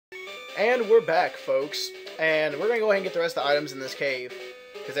And we're back, folks. And we're going to go ahead and get the rest of the items in this cave.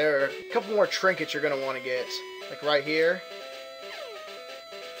 Because there are a couple more trinkets you're going to want to get. Like right here.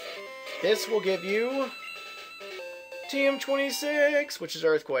 This will give you TM26, which is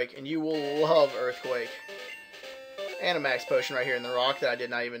Earthquake. And you will love Earthquake. And a max potion right here in the rock that I did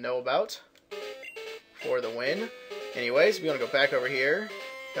not even know about. For the win. Anyways, we want to go back over here.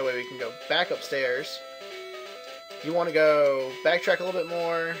 That way we can go back upstairs. You want to go backtrack a little bit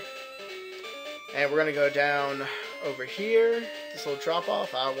more. And we're going to go down over here. This little drop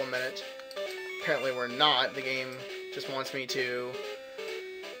off. 1 minute. Apparently we're not. The game just wants me to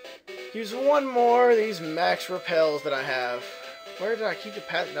use one more of these max repels that I have. Where did I keep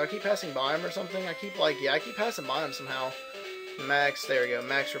did I keep passing by them or something? I keep I keep passing by them somehow. Max, there we go.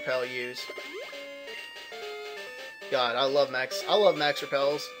 Max repel use. God, I love max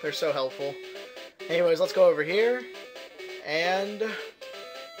repels. They're so helpful. Anyways, let's go over here and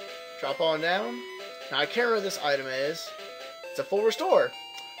drop on down. Now, I can't remember what this item is. It's a full restore.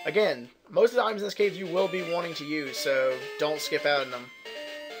 Again, most of the items in this cave you will be wanting to use, so don't skip out on them.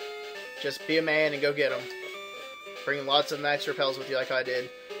 Just be a man and go get them. Bring lots of max repels with you like I did.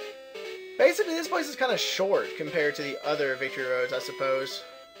 Basically, this place is kind of short compared to the other victory roads, I suppose.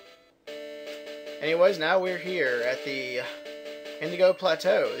 Anyways, now we're here at the Indigo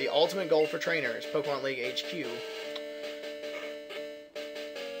Plateau, the ultimate goal for trainers, Pokemon League HQ.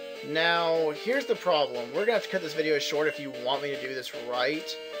 Now, here's the problem. We're going to have to cut this video short if you want me to do this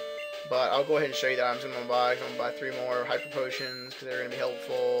right. But I'll go ahead and show you the items I'm going to buy. I'm going to buy 3 more Hyper Potions because they're going to be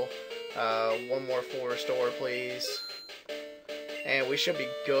helpful. 1 more full restore, please. And we should be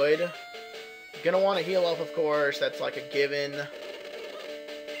good. Going to want to heal up, of course. That's like a given.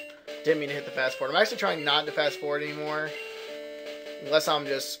 Didn't mean to hit the fast forward. I'm actually trying not to fast forward anymore. Unless I'm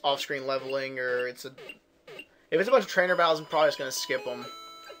just off-screen leveling or it's a... If it's a bunch of trainer battles, I'm probably just going to skip them.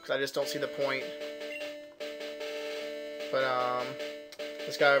 Because I just don't see the point. But,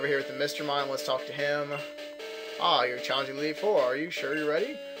 this guy over here with the Mr. Mine, let's talk to him. Ah, you're challenging Elite 4. Are you sure you're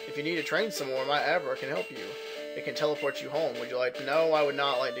ready? If you need to train some more, my Abra can help you. It can teleport you home. Would you like to? No, I would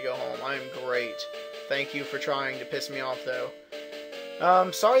not like to go home. I am great. Thank you for trying to piss me off, though.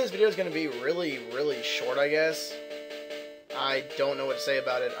 Sorry this video is going to be really, really short, I guess. I don't know what to say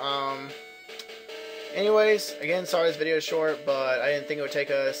about it. Anyways, again, sorry this video is short, but I didn't think it would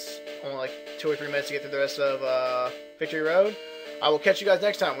take us only like 2 or 3 minutes to get through the rest of Victory Road. I will catch you guys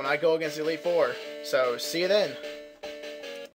next time when I go against the Elite Four. So, see you then.